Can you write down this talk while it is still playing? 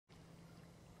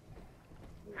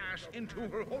pass into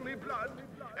her holy blood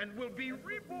and will be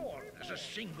reborn as a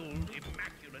single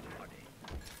immaculate body.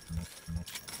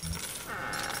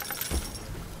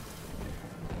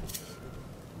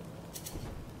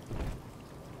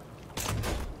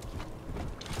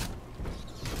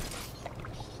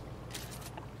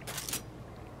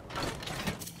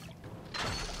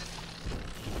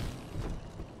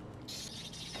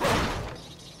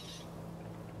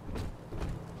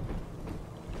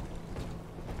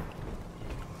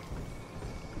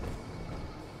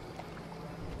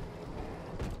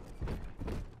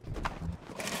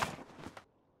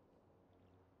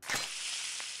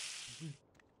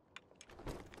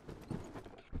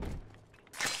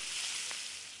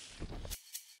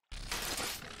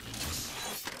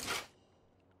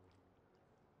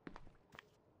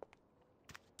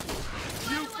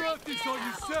 brought this on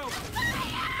yourself!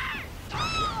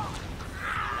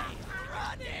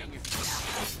 Running!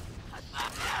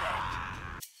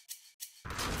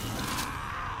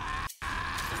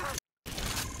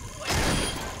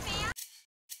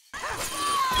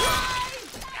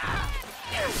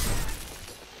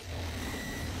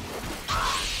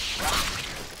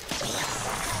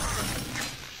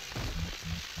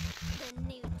 The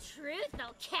new truth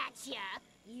will catch ya,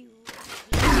 you.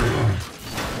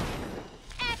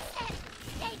 Exit!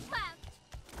 Stay close!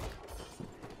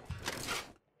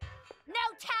 No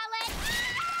talent!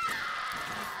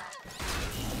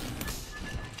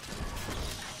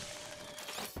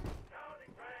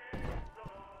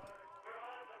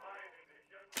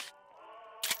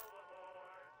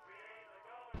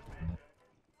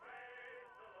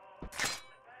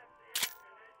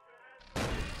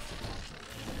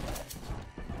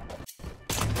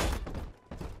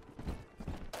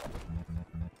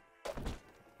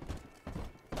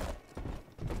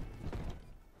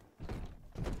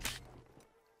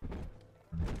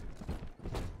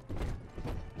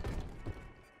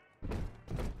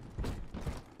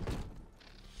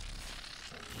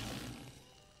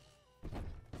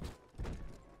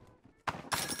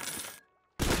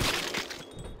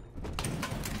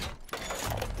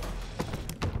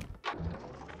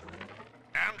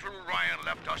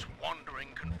 Left us wandering,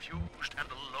 confused, and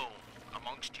alone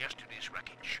amongst yesterday's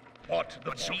wreckage. What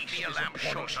the But Sophia Lamb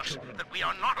shows us that we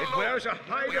are not It alone. wears a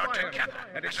hide we of are iron, together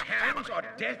and its as a hands family.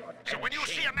 are death So and when you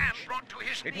see a man brought to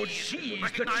his it knees, would seize the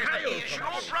recognize that child he is from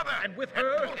your us, brother, and with pull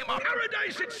her, him up.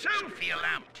 paradise itself. Sophia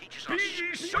Lamb teaches Be us ye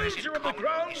what is soldier of the incumbent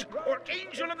ground is or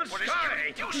angel of the what is sky, we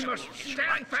irreducible must is stand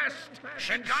right. fast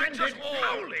She and guides send us it all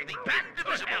howling to the back to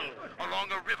indivisible hell.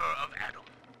 along a river of Adam.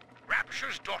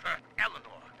 Rapture's daughter,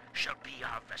 Eleanor, shall be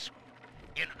our vessel.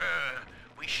 In her,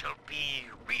 we shall be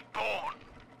reborn.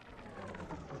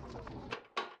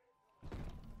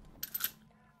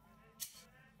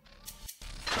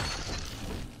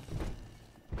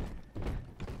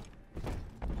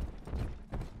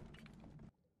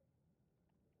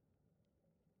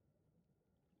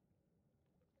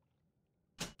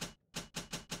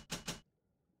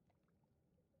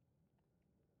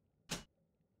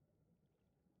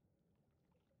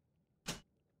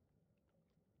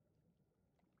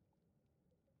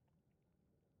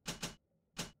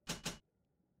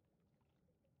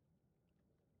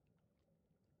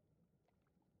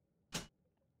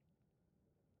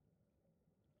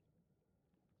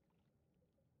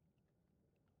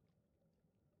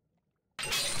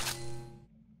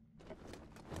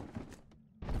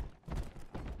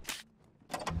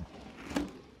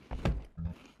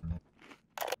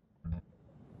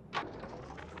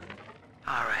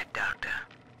 All right, Doctor.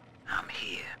 I'm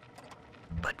here.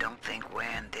 But don't think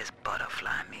wearing this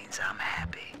butterfly means I'm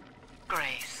happy.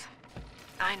 Grace,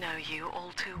 I know you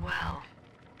all too well.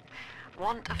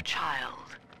 Want of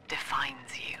child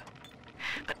defines you.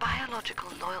 But biological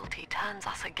loyalty turns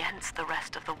us against the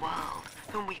rest of the world,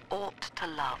 whom we ought to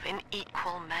love in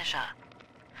equal measure.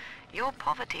 Your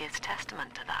poverty is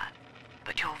testament to that,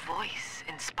 but your voice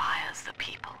inspires the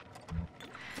people.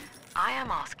 I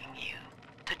am asking you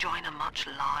to join a much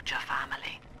larger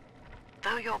family.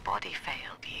 Though your body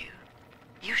failed you,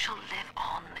 you shall live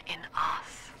on in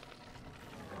us.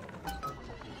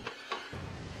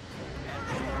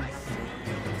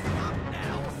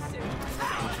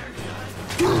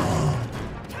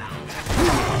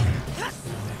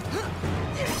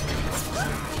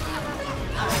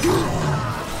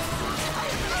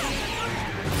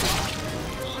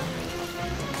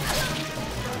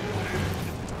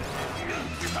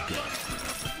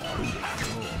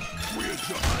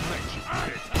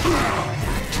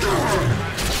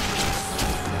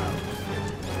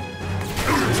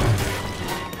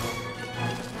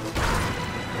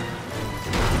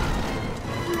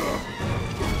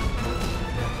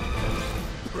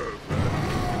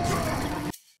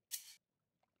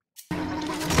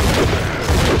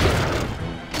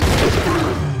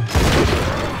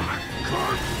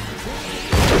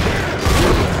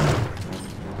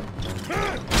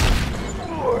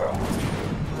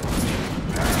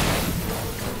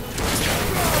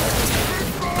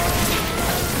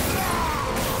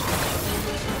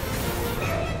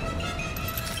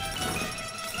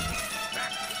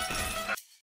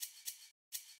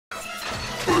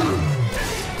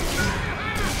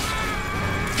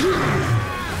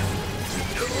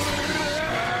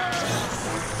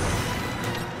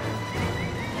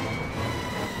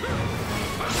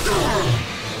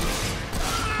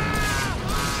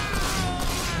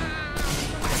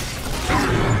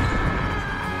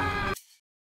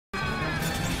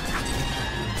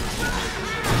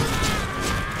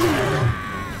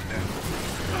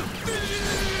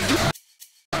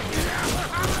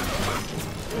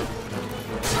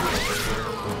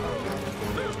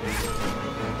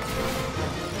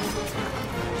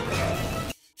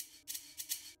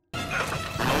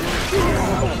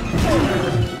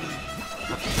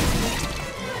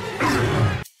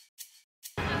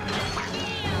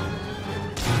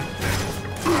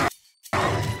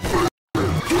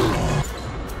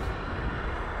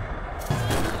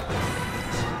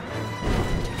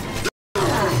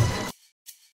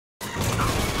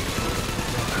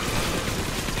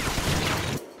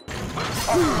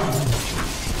 I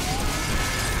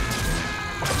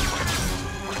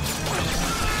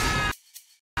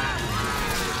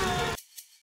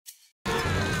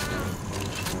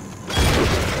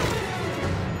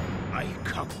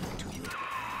come to you.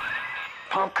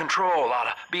 Pump control ought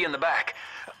to be in the back.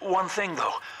 One thing,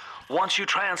 though. Once you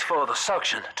transfer the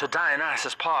suction to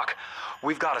Dionysus Park,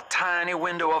 we've got a tiny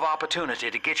window of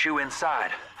opportunity to get you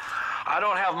inside. I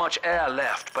don't have much air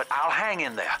left, but I'll hang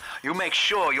in there. You make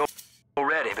sure you're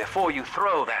ready before you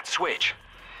throw that switch.